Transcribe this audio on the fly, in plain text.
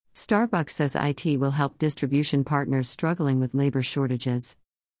Starbucks says IT will help distribution partners struggling with labor shortages.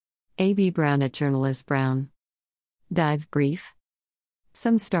 A.B. Brown at Journalist Brown. Dive brief.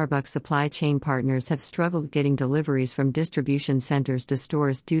 Some Starbucks supply chain partners have struggled getting deliveries from distribution centers to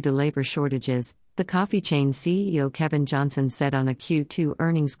stores due to labor shortages, the coffee chain CEO Kevin Johnson said on a Q2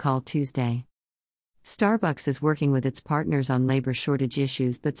 earnings call Tuesday. Starbucks is working with its partners on labor shortage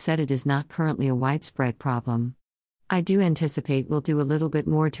issues but said it is not currently a widespread problem. I do anticipate we'll do a little bit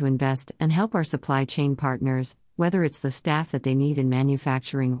more to invest and help our supply chain partners, whether it's the staff that they need in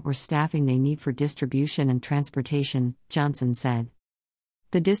manufacturing or staffing they need for distribution and transportation, Johnson said.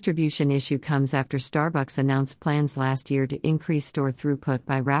 The distribution issue comes after Starbucks announced plans last year to increase store throughput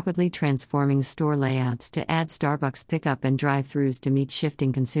by rapidly transforming store layouts to add Starbucks pickup and drive-thrus to meet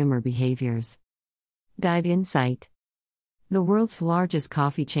shifting consumer behaviors. Dive Insight. The world's largest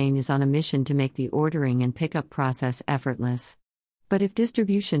coffee chain is on a mission to make the ordering and pickup process effortless. But if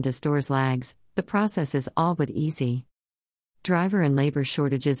distribution to stores lags, the process is all but easy. Driver and labor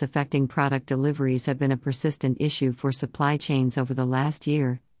shortages affecting product deliveries have been a persistent issue for supply chains over the last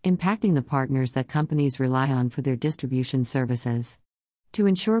year, impacting the partners that companies rely on for their distribution services. To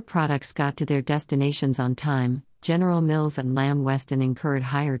ensure products got to their destinations on time, General Mills and Lamb Weston incurred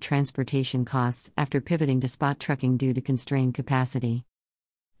higher transportation costs after pivoting to spot trucking due to constrained capacity.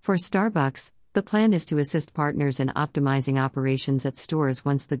 For Starbucks, the plan is to assist partners in optimizing operations at stores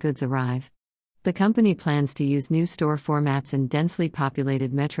once the goods arrive. The company plans to use new store formats in densely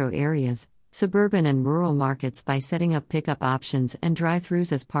populated metro areas, suburban and rural markets by setting up pickup options and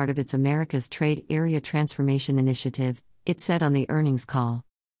drive-thrus as part of its America's Trade Area Transformation Initiative, it said on the earnings call.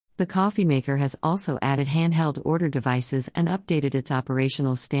 The coffee maker has also added handheld order devices and updated its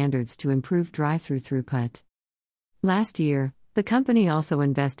operational standards to improve drive-thru throughput. Last year, the company also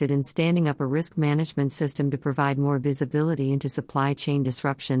invested in standing up a risk management system to provide more visibility into supply chain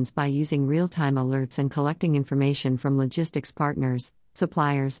disruptions by using real-time alerts and collecting information from logistics partners,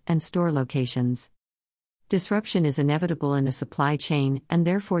 suppliers, and store locations. Disruption is inevitable in a supply chain, and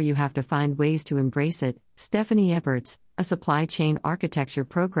therefore you have to find ways to embrace it, Stephanie Eberts, a supply chain architecture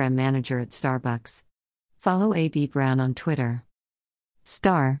program manager at Starbucks. Follow A.B. Brown on Twitter.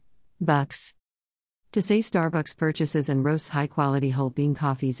 Starbucks. To say Starbucks purchases and roasts high-quality whole bean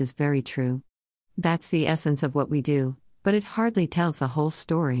coffees is very true. That's the essence of what we do, but it hardly tells the whole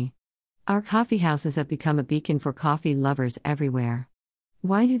story. Our coffeehouses have become a beacon for coffee lovers everywhere.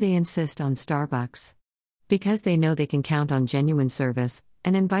 Why do they insist on Starbucks? Because they know they can count on genuine service,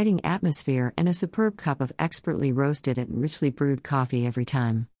 an inviting atmosphere, and a superb cup of expertly roasted and richly brewed coffee every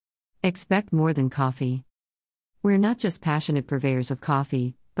time. Expect more than coffee. We're not just passionate purveyors of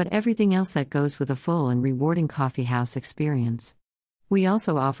coffee, but everything else that goes with a full and rewarding coffeehouse experience. We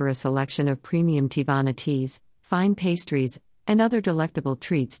also offer a selection of premium Teavana teas, fine pastries, and other delectable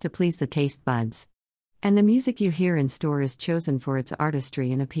treats to please the taste buds. And the music you hear in store is chosen for its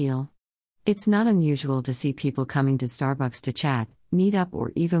artistry and appeal. It's not unusual to see people coming to Starbucks to chat, meet up,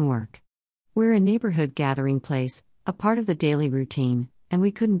 or even work. We're a neighborhood gathering place, a part of the daily routine, and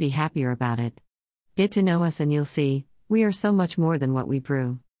we couldn't be happier about it. Get to know us and you'll see, we are so much more than what we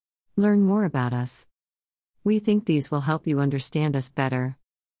brew. Learn more about us. We think these will help you understand us better.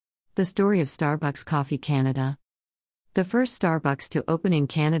 The story of Starbucks Coffee Canada. The first Starbucks to open in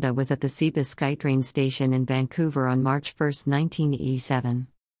Canada was at the Seabus SkyTrain station in Vancouver on March 1, 1987.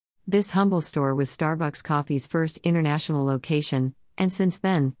 This humble store was Starbucks Coffee's first international location, and since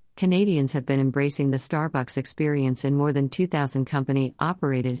then, Canadians have been embracing the Starbucks experience in more than 2,000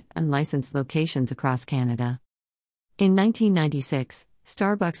 company-operated and licensed locations across Canada. In 1996,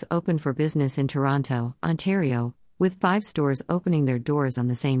 Starbucks opened for business in Toronto, Ontario, with 5 stores opening their doors on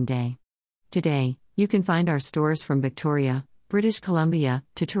the same day. Today, you can find our stores from Victoria, British Columbia,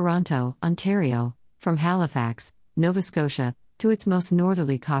 to Toronto, Ontario, from Halifax, Nova Scotia, to its most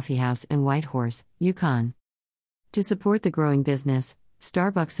northerly coffeehouse in Whitehorse, Yukon. To support the growing business,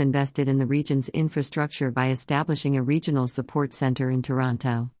 Starbucks invested in the region's infrastructure by establishing a regional support center in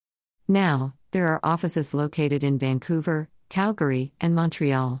Toronto. Now, there are offices located in Vancouver, Calgary, and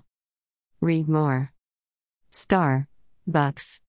Montreal. Read more. Starbucks.